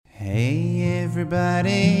Hey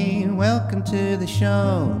everybody, welcome to the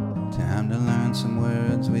show. Time to learn some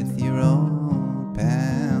words with your old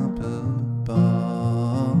pal Poopo.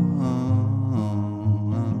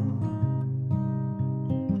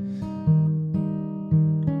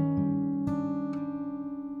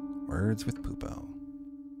 Words with Poopo.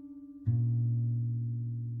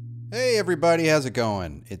 Hey everybody, how's it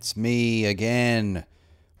going? It's me again.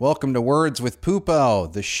 Welcome to Words with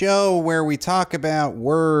Poopo, the show where we talk about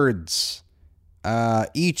words.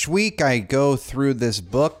 Each week I go through this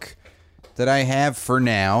book that I have for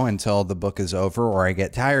now until the book is over or I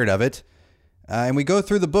get tired of it. And we go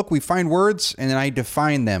through the book, we find words, and then I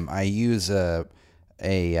define them. I use a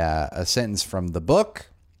sentence from the book,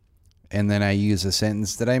 and then I use a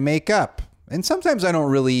sentence that I make up. And sometimes I don't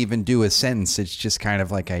really even do a sentence. It's just kind of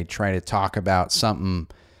like I try to talk about something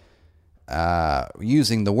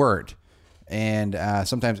using the word. And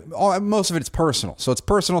sometimes, most of it's personal. So it's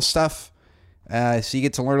personal stuff. So you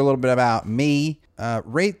get to learn a little bit about me.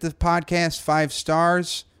 Rate the podcast 5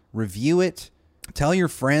 stars. Review it. Tell your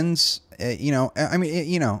friends. You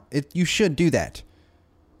should do that.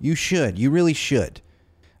 You should. You really should.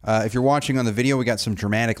 If you're watching on the video, we got some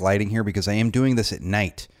dramatic lighting here because I am doing this at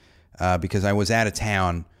night. Because I was out of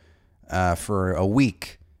town for a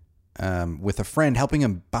week with a friend helping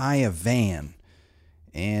him buy a van.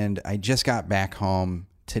 And I just got back home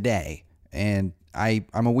today. And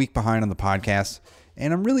I'm a week behind on the podcast.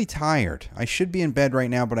 And I'm really tired. I should be in bed right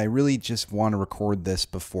now, but I really just want to record this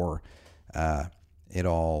before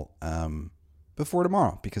tomorrow.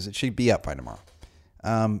 Because it should be up by tomorrow.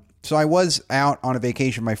 So I was out on a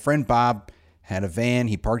vacation. My friend Bob had a van.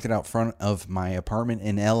 He parked it out front of my apartment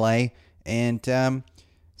in LA, and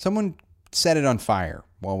someone set it on fire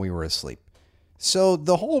while we were asleep. So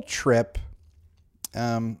the whole trip,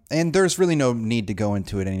 and there's really no need to go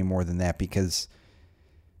into it any more than that because,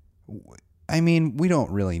 we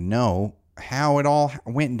don't really know how it all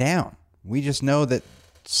went down. We just know that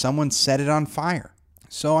someone set it on fire.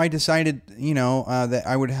 So I decided, that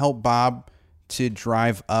I would help Bob to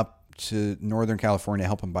drive up to Northern California to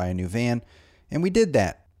help him buy a new van. And we did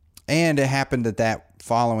that. And it happened that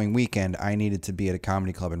following weekend, I needed to be at a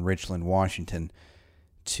comedy club in Richland, Washington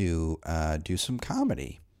to do some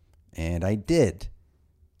comedy. And I did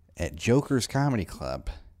at Joker's Comedy Club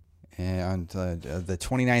on the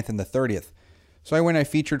 29th and the 30th. So I went, I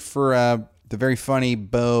featured for the very funny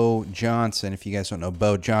Bo Johnson. If you guys don't know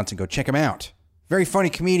Bo Johnson, go check him out. Very funny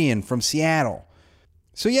comedian from Seattle.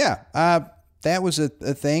 So yeah, that was a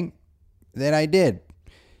thing that I did.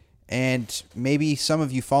 And maybe some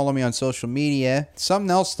of you follow me on social media. Something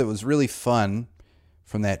else that was really fun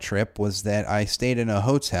from that trip was that I stayed in a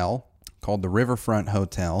hotel called the Riverfront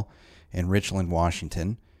Hotel in Richland,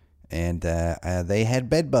 Washington. And they had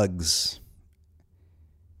bed bugs.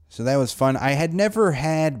 So that was fun. I had never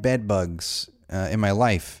had bed bugs in my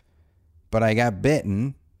life. But I got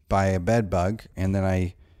bitten by a bed bug. And then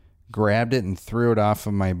I grabbed it and threw it off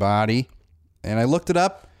of my body. And I looked it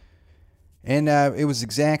up. And it was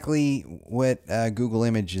exactly what Google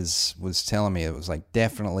Images was telling me. It was like,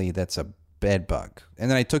 definitely that's a bed bug. And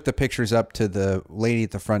then I took the pictures up to the lady at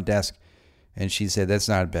the front desk, and she said, that's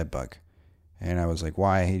not a bed bug. And I was like,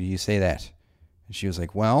 why do you say that? And she was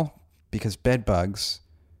like, well, because bed bugs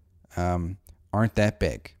aren't that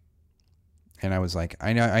big. And I was like,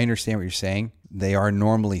 I understand what you're saying. They are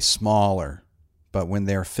normally smaller, but when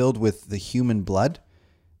they're filled with the human blood,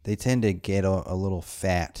 they tend to get a little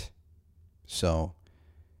fat. So,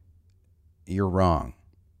 you're wrong.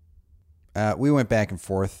 We went back and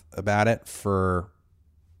forth about it for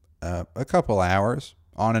a couple hours,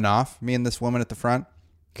 on and off, me and this woman at the front,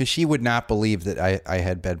 because she would not believe that I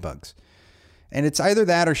had bed bugs. And it's either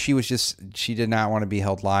that or she did not want to be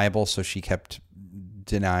held liable, so she kept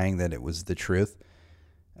denying that it was the truth.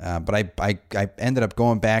 But I ended up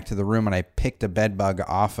going back to the room, and I picked a bed bug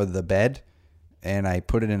off of the bed, and I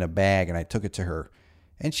put it in a bag, and I took it to her.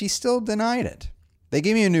 And she still denied it. They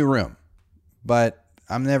gave me a new room, but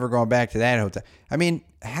I'm never going back to that hotel.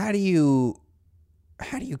 How do you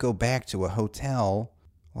go back to a hotel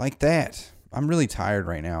like that? I'm really tired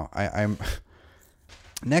right now. I'm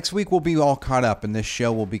next week we'll be all caught up, and this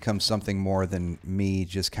show will become something more than me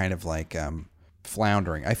just kind of like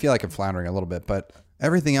floundering. I feel like I'm floundering a little bit, but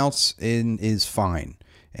everything else is fine.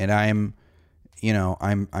 And I'm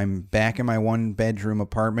back in my 1-bedroom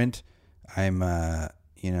apartment. I'm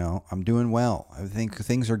doing well. I think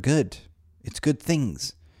things are good. It's good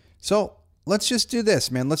things. So let's just do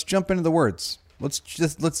this, man. Let's jump into the words. Let's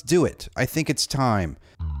do it. I think it's time.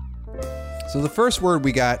 So the first word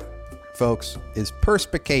we got, folks, is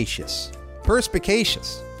perspicacious.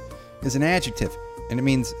 Perspicacious is an adjective. And it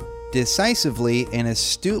means decisively and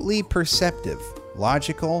astutely perceptive,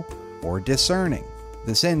 logical, or discerning.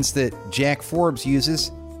 The sentence that Jack Forbes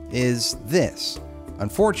uses is this.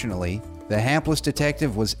 Unfortunately, the hapless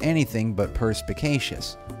detective was anything but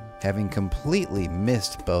perspicacious, having completely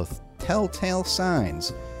missed both telltale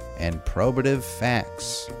signs and probative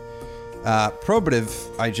facts.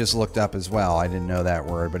 Probative, I just looked up as well. I didn't know that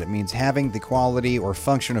word, but it means having the quality or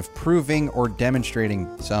function of proving or demonstrating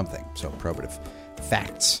something. So probative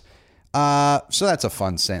facts. So that's a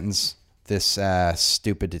fun sentence. This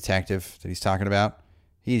stupid detective that he's talking about,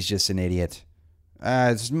 he's just an idiot.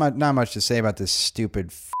 There's not much to say about this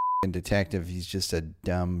stupid f***ing detective. He's just a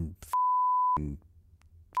dumb f***ing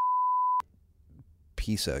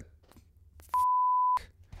piece of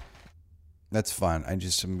That's fun. I'm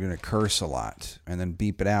going to curse a lot and then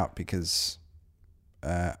beep it out because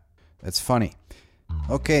that's funny.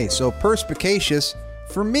 Okay, so perspicacious.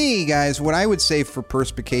 For me, guys, what I would say for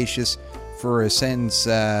perspicacious for a sentence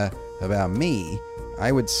about me,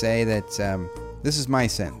 I would say that this is my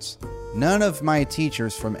sentence. None of my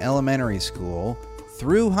teachers from elementary school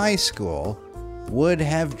through high school would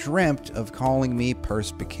have dreamt of calling me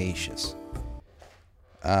perspicacious.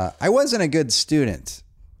 I wasn't a good student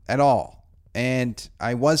at all. And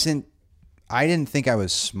I didn't think I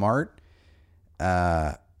was smart.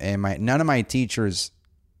 And none of my teachers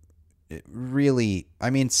really, I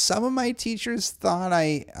mean, some of my teachers thought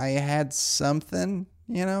I had something,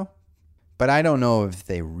 you know, but I don't know if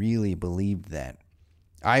they really believed that.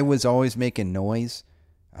 I was always making noise.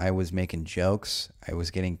 I was making jokes. I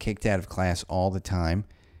was getting kicked out of class all the time,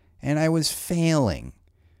 and I was failing.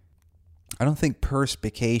 I don't think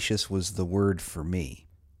perspicacious was the word for me.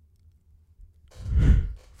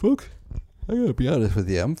 Folks, I gotta be honest with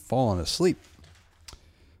you. I'm falling asleep.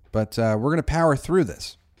 But we're going to power through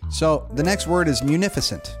this. So the next word is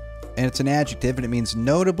munificent, and it's an adjective, and it means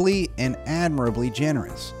notably and admirably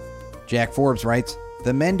generous. Jack Forbes writes,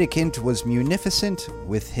 the mendicant was munificent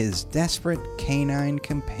with his desperate canine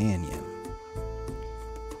companion.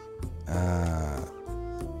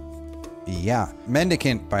 Yeah.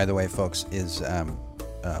 Mendicant, by the way, folks, is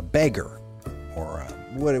a beggar, or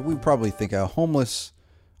what we probably think a homeless,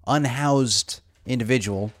 unhoused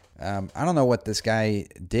individual. I don't know what this guy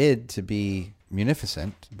did to be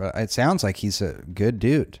munificent, but it sounds like he's a good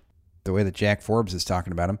dude, the way that Jack Forbes is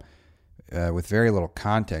talking about him, with very little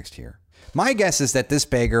context here. My guess is that this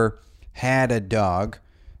beggar had a dog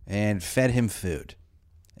and fed him food,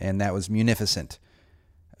 and that was munificent,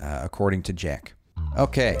 according to Jack.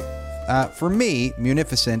 Okay, for me,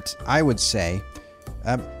 munificent, I would say,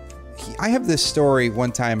 I have this story.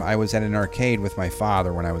 One time I was at an arcade with my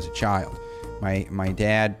father when I was a child. My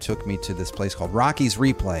dad took me to this place called Rocky's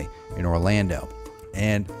Replay in Orlando,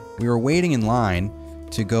 and we were waiting in line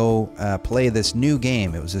to go play this new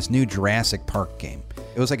game. It was this new Jurassic Park game.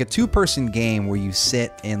 It was like a two-person game where you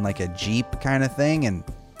sit in like a Jeep kind of thing, and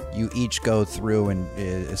you each go through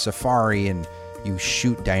a safari and you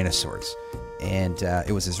shoot dinosaurs. And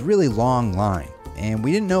it was this really long line, and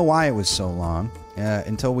we didn't know why it was so long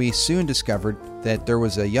until we soon discovered that there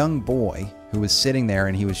was a young boy who was sitting there,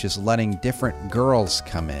 and he was just letting different girls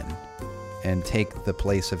come in and take the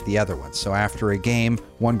place of the other ones. So after a game,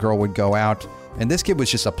 one girl would go out, and this kid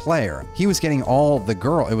was just a player. He was getting all the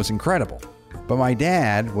girl. It was incredible. But my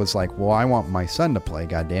dad was like, well, I want my son to play,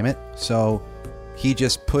 goddammit. So he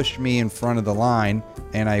just pushed me in front of the line,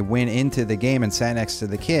 and I went into the game and sat next to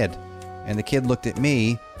the kid. And the kid looked at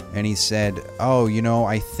me, and he said, oh, you know,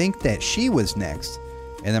 I think that she was next.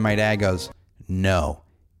 And then my dad goes, no,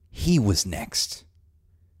 he was next.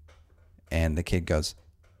 And the kid goes,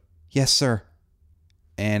 yes, sir.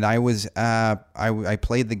 And I was, I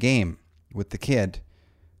played the game with the kid,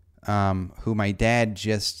 who my dad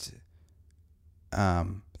just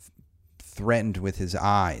threatened with his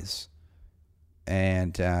eyes.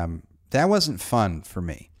 And that wasn't fun for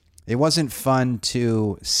me. It wasn't fun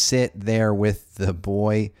to sit there with the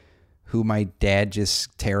boy who my dad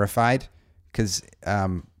just terrified, because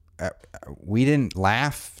we didn't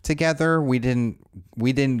laugh together. We didn't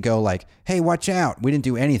go like, hey, watch out. We didn't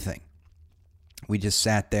do anything. We just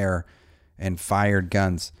sat there and fired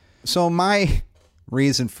guns. So my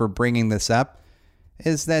reason for bringing this up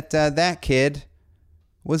is that that kid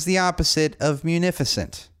was the opposite of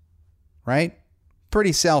munificent, right?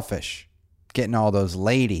 Pretty selfish, getting all those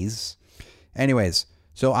ladies. Anyways,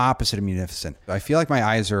 so opposite of munificent. I feel like my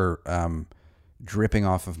eyes are dripping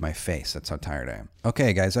off of my face. That's how tired I am.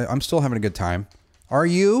 Okay, guys, I'm still having a good time. Are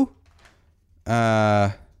you?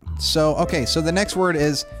 So the next word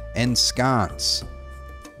is ensconce.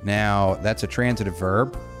 Now, that's a transitive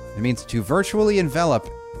verb. It means to virtually envelop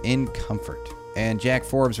in comfort. And Jack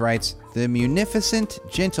Forbes writes, the munificent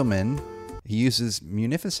gentleman, he uses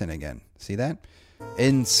munificent again. See that?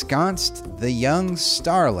 Ensconced the young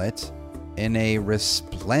starlet in a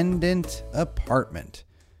resplendent apartment.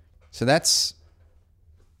 So that's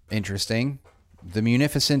interesting. The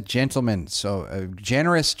munificent gentleman. So a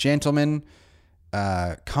generous gentleman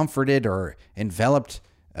comforted or enveloped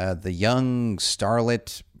the young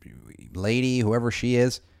starlet lady, whoever she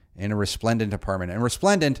is, in a resplendent apartment. And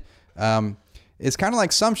resplendent is kind of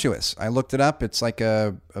like sumptuous. I looked it up. It's like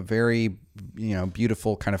a very,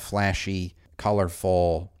 beautiful, kind of flashy,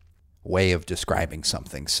 colorful way of describing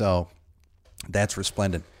something. So that's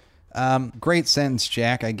resplendent. Great sentence,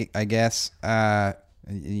 Jack, I guess. I'm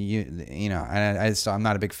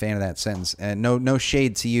not a big fan of that sentence. No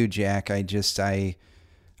shade to you, Jack. I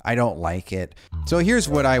don't like it. So here's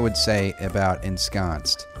what I would say about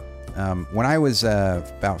Ensconced. When I was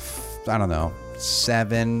about,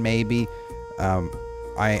 7 maybe,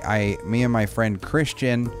 me and my friend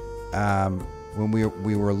Christian, when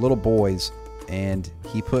we were little boys, and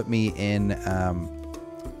he put me in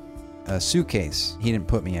a suitcase. He didn't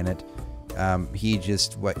put me in it.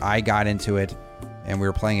 I got into it, and we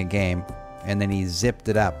were playing a game, and then he zipped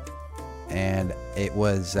it up, and it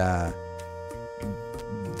was the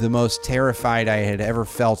most terrified I had ever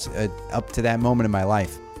felt up to that moment in my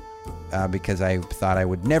life, because I thought I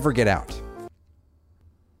would never get out.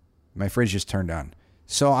 My fridge just turned on.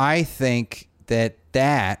 So I think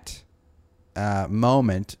that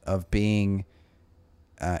moment of being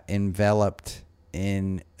enveloped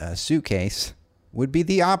in a suitcase would be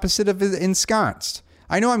the opposite of ensconced.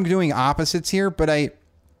 I know I'm doing opposites here, but I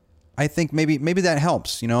think maybe that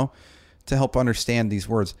helps, to help understand these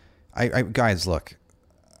words. Guys, look,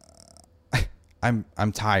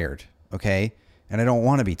 I'm tired, okay? And I don't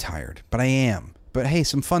want to be tired, but I am. But hey,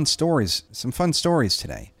 some fun stories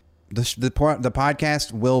today. The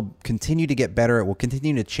podcast will continue to get better. It will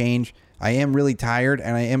continue to change. I am really tired,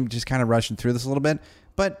 and I am just kind of rushing through this a little bit.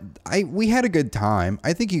 But we had a good time.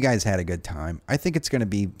 I think you guys had a good time. I think it's going to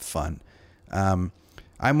be fun. I'm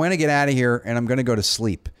going to get out of here, and I'm going to go to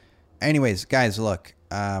sleep. Anyways, guys, look,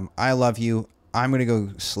 I love you. I'm going to go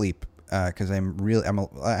sleep because I'm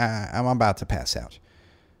about to pass out.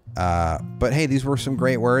 But hey, these were some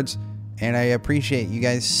great words, and I appreciate you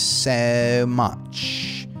guys so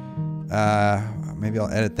much. Maybe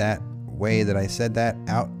I'll edit that way that I said that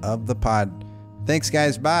out of the pod. Thanks,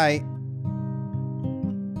 guys. Bye.